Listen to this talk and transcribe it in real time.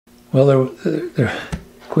Well,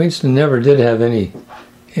 Queenston never did have any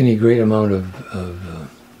great amount of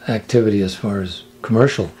activity as far as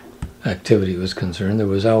commercial activity was concerned. There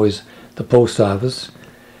was always the post office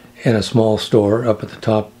and a small store up at the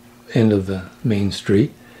top end of the main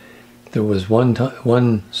street. There was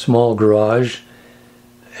one small garage,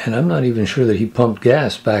 and I'm not even sure that he pumped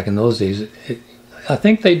gas back in those days. I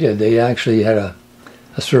think they did. They actually had a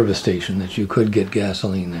service station that you could get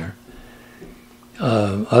gasoline there.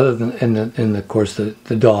 Other than, and of course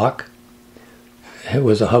the dock, it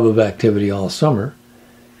was a hub of activity all summer.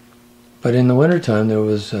 But in the wintertime there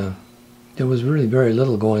was really very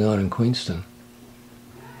little going on in Queenston.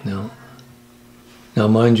 Now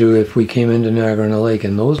mind you, if we came into Niagara-on-the-Lake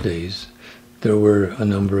in those days, there were a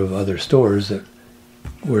number of other stores that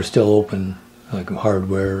were still open, like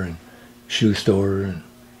hardware and shoe store and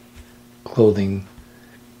clothing,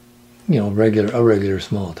 a regular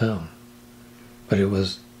small town. But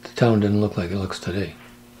the town didn't look like it looks today.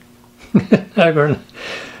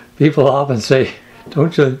 People often say,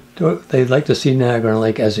 they'd like to see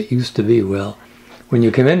Niagara-on-the-Lake as it used to be. Well, when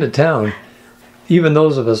you come into town, even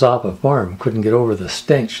those of us off a farm couldn't get over the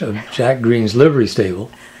stench of Jack Green's livery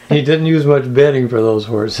stable. He didn't use much bedding for those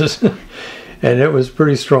horses, and it was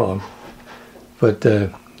pretty strong. But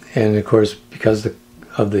and of course, because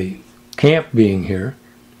of the camp being here,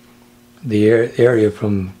 the area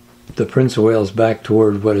from the Prince of Wales back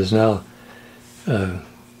toward what is now the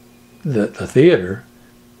theater,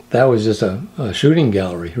 that was just a shooting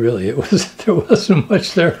gallery. Really, there wasn't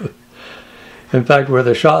much there. In fact, where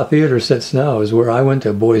the Shaw Theater sits now is where I went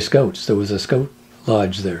to Boy Scouts. There was a Scout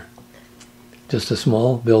lodge there, just a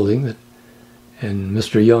small building and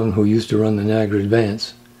Mr. Young, who used to run the Niagara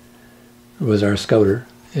Advance, was our scouter,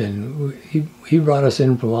 and he brought us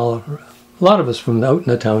in from a lot of us from out in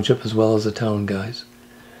the township as well as the town guys.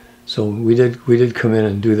 So we did come in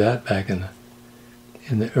and do that back in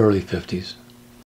the early 50s.